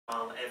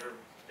I'll ever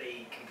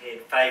be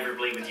compared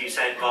favourably with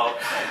Usain Bolt,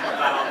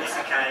 but on this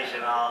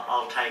occasion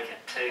I'll take it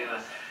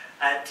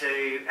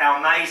to our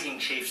amazing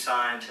Chief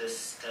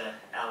Scientist,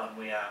 Alan.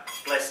 We are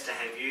blessed to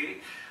have you,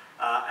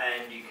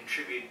 and you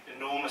contribute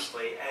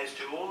enormously, as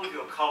do all of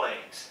your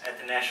colleagues at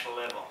the national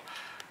level.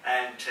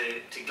 And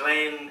to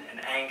Glenn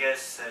and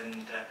Angus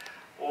and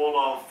all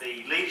of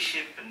the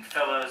leadership and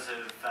fellows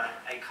of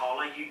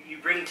ACOLA, you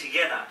bring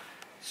together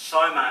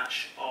so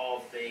much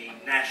of the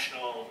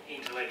national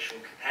intellectual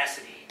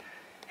capacity,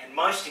 and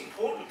most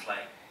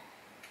importantly,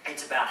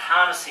 it's about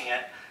harnessing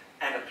it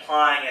and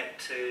applying it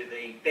to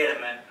the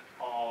betterment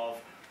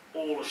of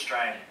all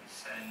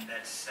Australians, and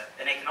that's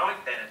an economic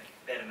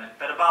betterment,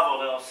 but above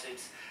all else,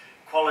 it's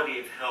quality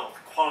of health,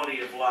 quality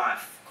of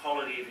life,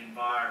 quality of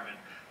environment,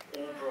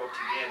 all brought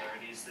together.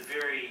 It is the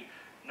very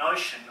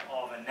notion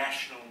of a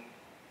national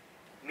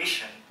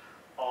mission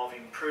of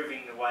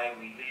improving the way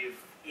we live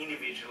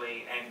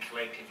individually and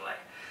collectively.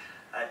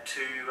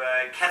 To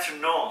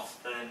Catherine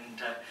North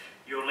and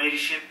your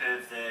leadership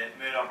of the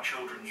Murdoch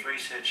Children's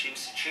Research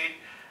Institute,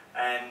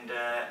 and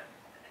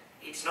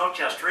it's not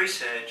just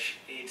research,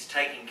 it's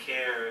taking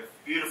care of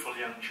beautiful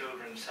young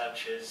children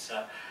such as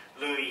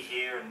Louis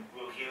here, and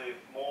we'll hear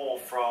more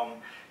from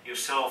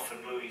yourself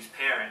and Louis's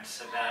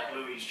parents about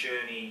Louis's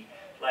journey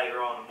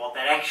later on and what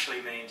that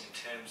actually means in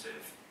terms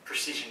of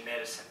precision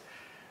medicine.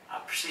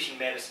 Precision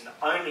medicine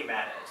only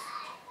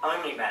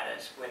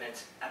matters when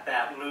it's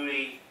about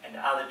Louis and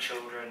other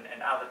children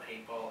and other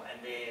people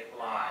and their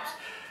lives.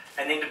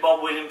 And then to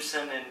Bob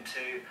Williamson and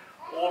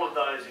to all of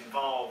those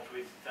involved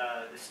with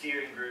the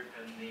steering group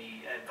and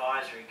the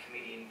advisory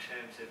committee in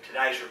terms of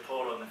today's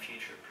report on the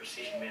future of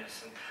precision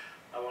medicine,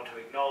 I want to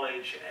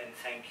acknowledge and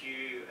thank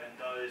you and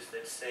those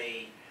that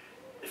see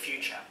the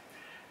future.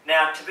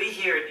 Now, to be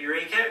here at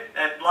Eureka,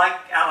 like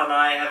Al and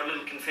I have a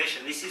little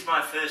confession, this is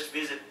my first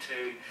visit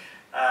to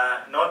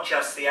not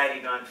just the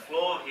 89th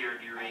floor here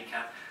at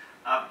Eureka,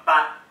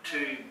 but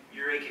to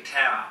Eureka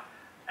Tower.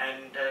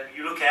 And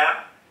you look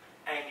out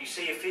and you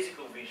see a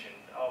physical vision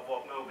of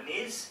what Melbourne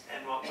is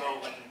and what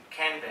Melbourne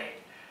can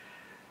be.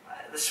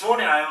 This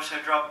morning I also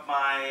dropped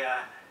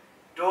my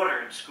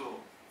daughter at school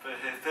for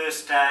her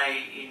first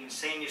day in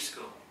senior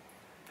school,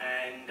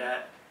 and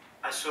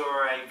I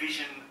saw a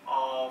vision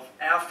of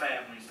our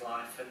family's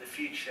life and the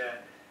future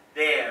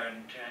there,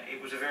 and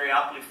it was a very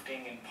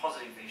uplifting and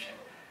positive vision.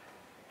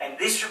 And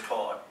this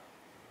report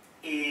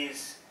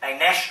is a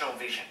national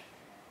vision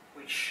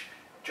which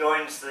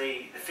joins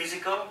the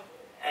physical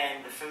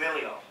and the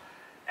familial.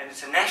 And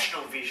it's a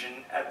national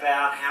vision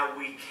about how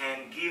we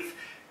can give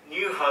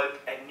new hope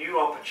and new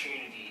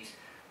opportunities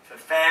for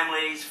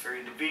families, for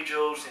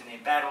individuals in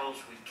their battles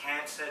with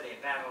cancer, their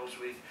battles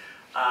with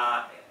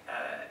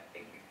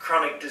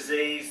chronic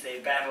disease,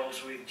 their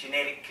battles with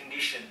genetic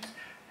conditions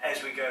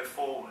as we go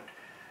forward.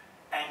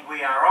 And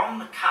we are on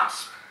the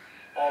cusp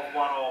of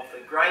one of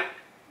the great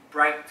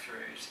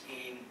breakthroughs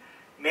in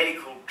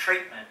medical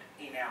treatment,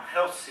 in our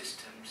health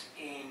systems,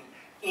 in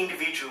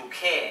individual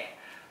care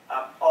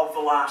of the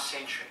last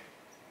century.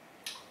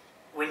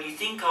 When you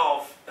think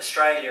of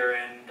Australia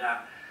and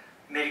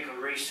medical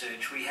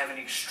research, we have an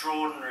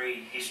extraordinary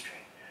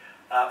history.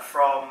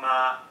 From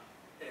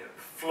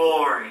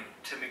Florey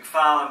to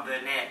Macfarlane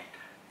Burnett,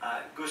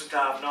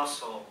 Gustav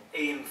Nossal,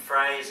 Ian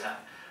Fraser,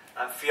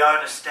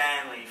 Fiona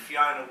Stanley,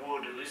 Fiona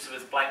Wood,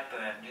 Elizabeth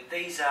Blackburn.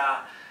 These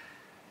are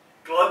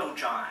global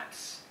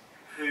giants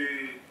who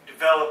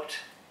developed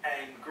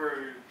and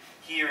grew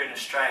here in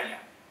Australia.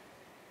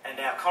 And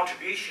our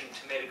contribution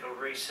to medical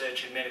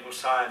research and medical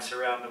science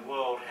around the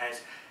world has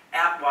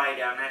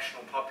outweighed our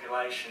national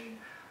population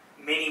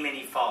many,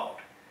 many fold.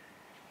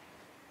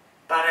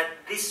 But at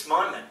this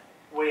moment,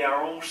 we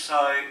are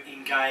also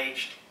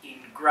engaged in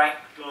great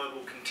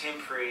global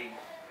contemporary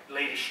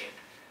leadership.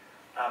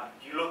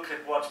 You look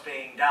at what's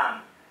being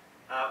done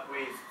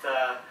with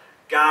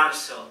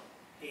Gardasil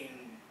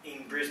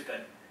in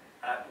Brisbane,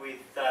 with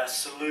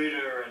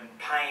Saluda and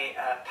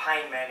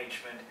pain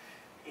management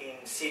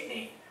in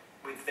Sydney,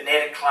 with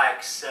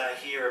venetoclax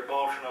here at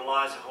Bolton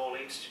Eliza Hall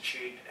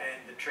Institute,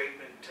 and the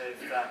treatment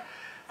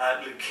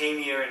of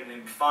leukemia and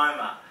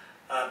lymphoma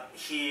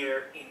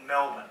here in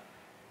Melbourne.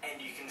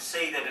 And you can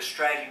see that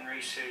Australian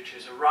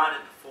researchers are right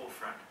at the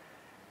forefront.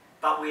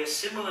 But we are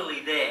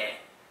similarly there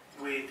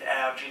with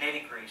our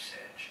genetic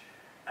research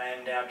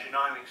and our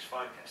genomics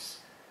focus.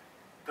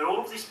 But all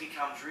of this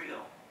becomes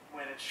real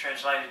when it's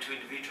translated to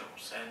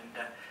individuals.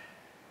 And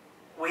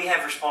we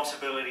have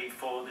responsibility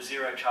for the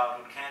Zero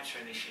Childhood Cancer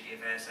Initiative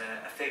as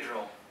a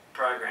federal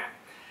program.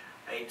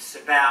 It's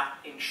about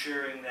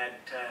ensuring that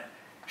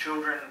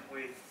children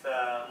with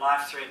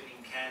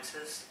life-threatening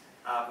cancers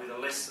with a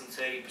less than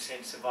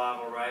 30%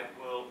 survival rate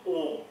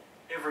will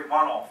every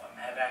one of them,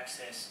 have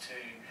access to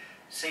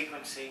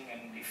sequencing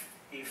and,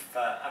 if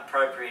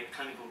appropriate,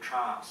 clinical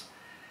trials.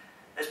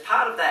 As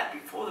part of that,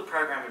 before the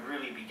program had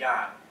really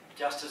begun,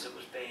 just as it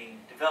was being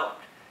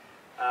developed,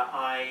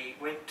 I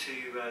went to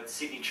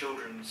Sydney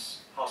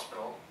Children's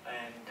Hospital,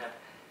 and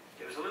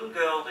there was a little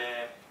girl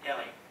there,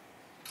 Ellie,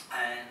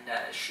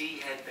 and she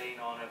had been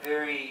on a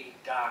very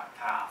dark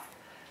path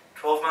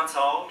 12 months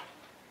old,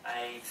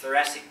 a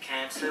thoracic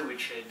cancer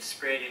which had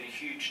spread in a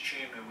huge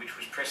tumour which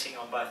was pressing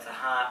on both the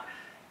heart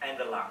and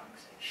the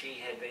lungs.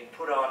 She had been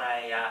put on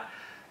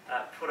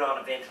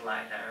a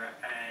ventilator,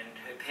 and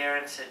her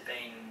parents had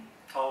been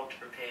told to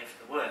prepare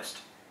for the worst.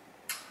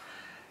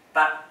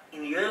 But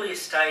in the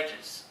earliest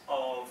stages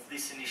of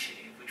this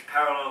initiative, which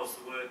parallels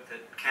the work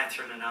that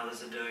Catherine and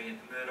others are doing at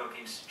the Murdoch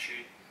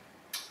Institute,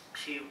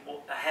 she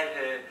had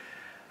her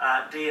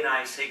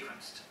DNA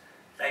sequenced.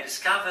 They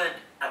discovered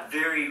a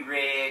very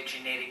rare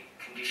genetic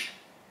condition,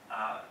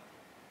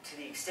 to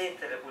the extent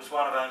that it was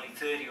one of only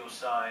 30 or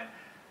so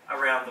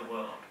around the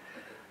world.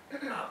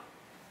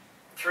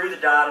 Through the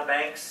data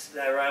banks,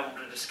 they were able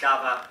to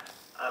discover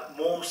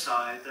more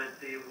so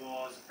that there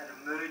was an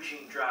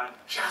emerging drug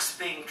just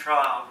being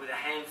trialled with a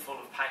handful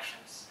of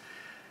patients.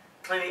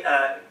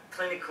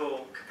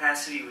 Clinical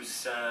capacity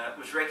was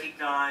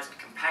recognised,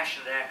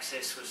 compassionate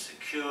access was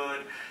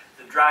secured,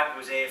 the drug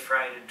was air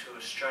freighted to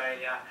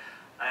Australia,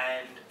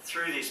 and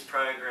through this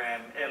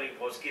program Ellie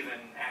was given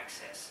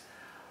access.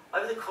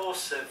 Over the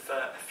course of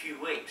a few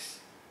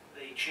weeks,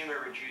 the tumour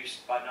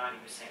reduced by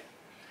 90%.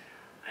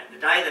 And the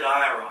day that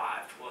I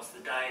arrived was the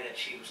day that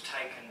she was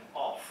taken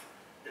off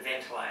the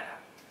ventilator.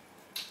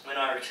 When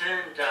I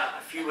returned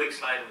a few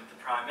weeks later with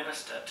the Prime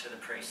Minister to the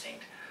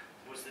precinct,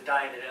 was the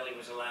day that Ellie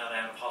was allowed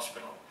out of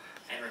hospital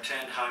and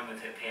returned home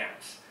with her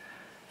parents.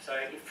 So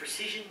if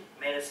precision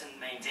medicine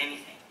means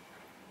anything,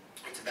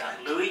 it's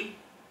about Louis,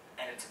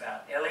 and it's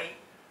about Ellie,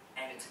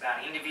 and it's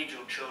about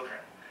individual children.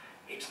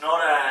 It's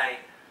not a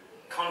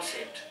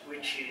concept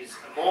which is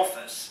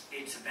amorphous,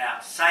 it's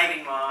about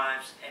saving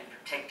lives and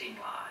protecting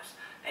lives.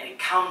 And it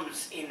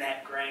comes in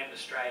that grand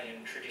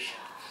Australian tradition.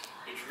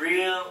 It's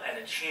real and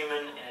it's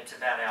human, and it's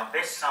about our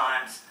best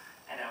science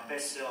and our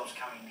best selves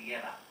coming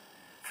together.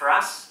 For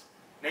us,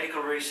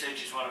 medical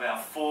research is one of our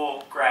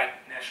 4 great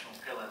national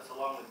pillars,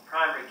 along with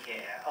primary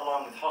care,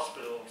 along with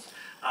hospitals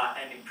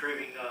and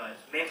improving those,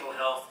 mental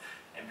health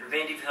and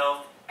preventive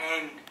health,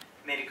 and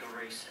medical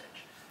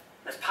research.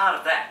 As part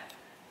of that,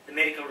 the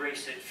Medical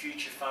Research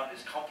Future Fund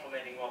is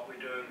complementing what we're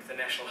doing with the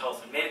National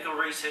Health and Medical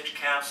Research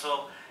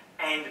Council,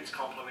 and it's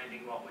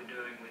complementing what we're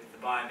doing with the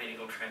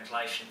Biomedical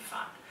Translation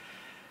Fund.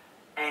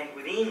 And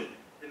within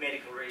the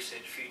Medical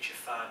Research Future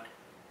Fund,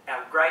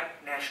 our great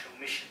national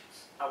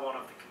missions are one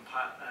of the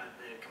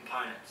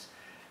components.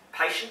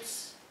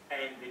 Patients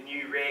and the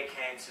new Rare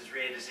Cancers,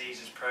 Rare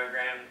Diseases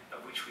program,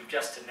 of which we've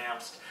just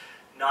announced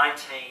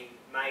 19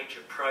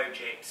 major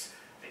projects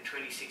and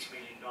 $26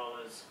 million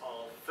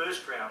of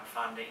first round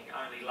funding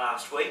only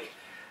last week.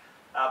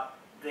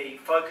 The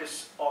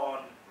focus on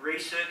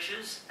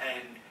researchers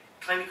and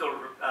clinical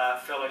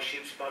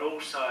fellowships, but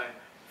also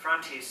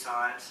frontier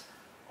science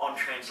on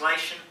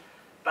translation,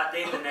 but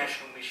then the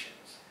national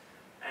missions.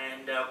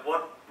 And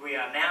what we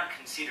are now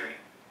considering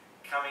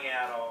coming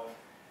out of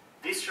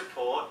this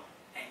report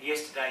and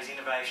yesterday's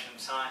Innovation and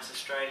Science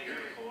Australia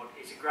report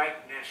is a great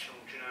national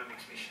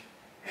genomics mission.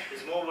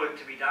 There's more work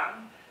to be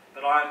done,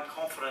 but I'm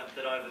confident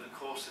that over the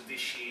course of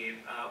this year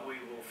we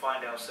will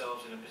find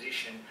ourselves in a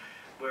position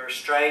where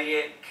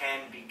Australia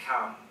can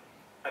become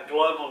a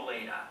global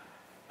leader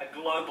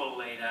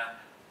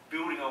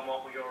building on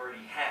what we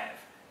already have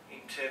in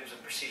terms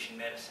of precision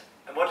medicine.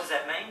 And what does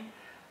that mean?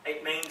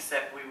 It means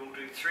that we will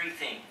do 3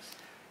 things.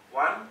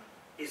 One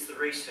is the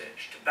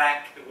research to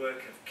back the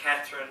work of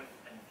Catherine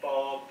and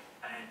Bob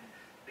and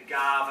the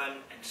Garvin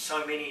and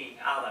so many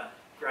other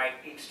great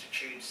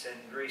institutes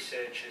and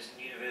researchers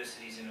and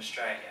universities in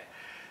Australia.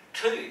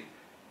 2,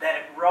 that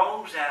it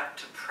rolls out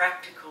to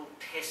practical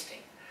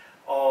testing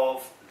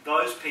of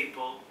those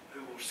people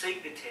who will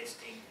seek the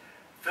testing,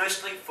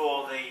 firstly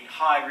for the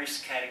high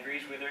risk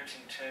categories, whether it's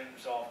in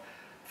terms of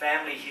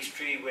family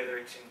history, whether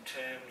it's in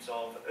terms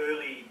of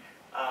early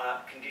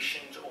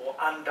conditions or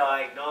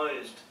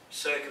undiagnosed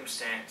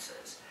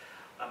circumstances,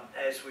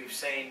 as we've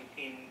seen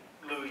in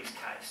Louis'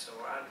 case,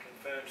 or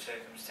unconfirmed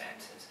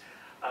circumstances.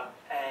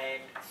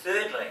 And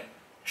thirdly,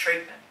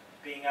 treatment,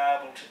 being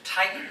able to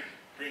take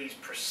these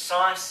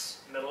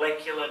precise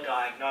molecular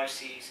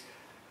diagnoses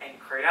and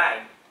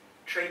create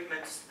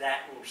treatments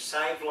that will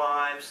save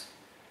lives,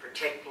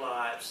 protect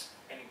lives,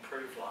 and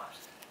improve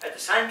lives. At the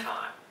same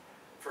time,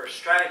 for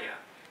Australia,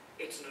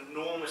 it's an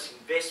enormous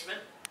investment,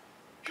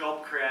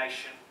 job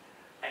creation,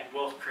 and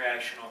wealth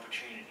creation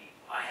opportunity.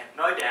 I have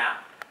no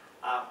doubt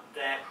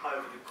that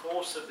over the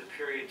course of the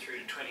period through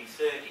to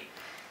 2030,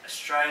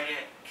 Australia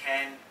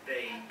can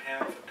be,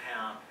 pound for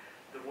pound,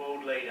 the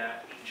world leader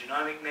in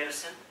genomic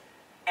medicine,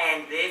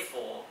 and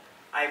therefore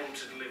able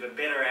to deliver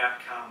better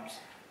outcomes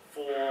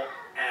for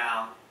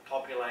our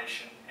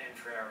population and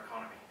for our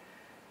economy.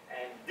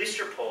 And this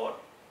report,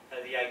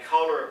 the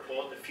ACOLA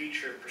report, The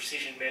Future of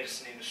Precision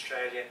Medicine in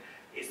Australia,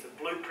 is the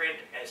blueprint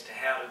as to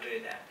how to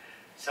do that.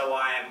 So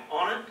I am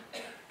honoured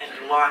and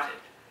delighted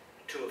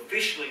to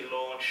officially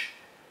launch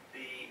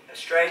the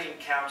Australian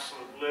Council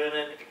of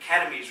Learned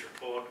Academies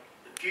report,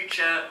 The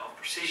Future of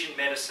Precision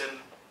Medicine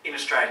in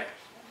Australia.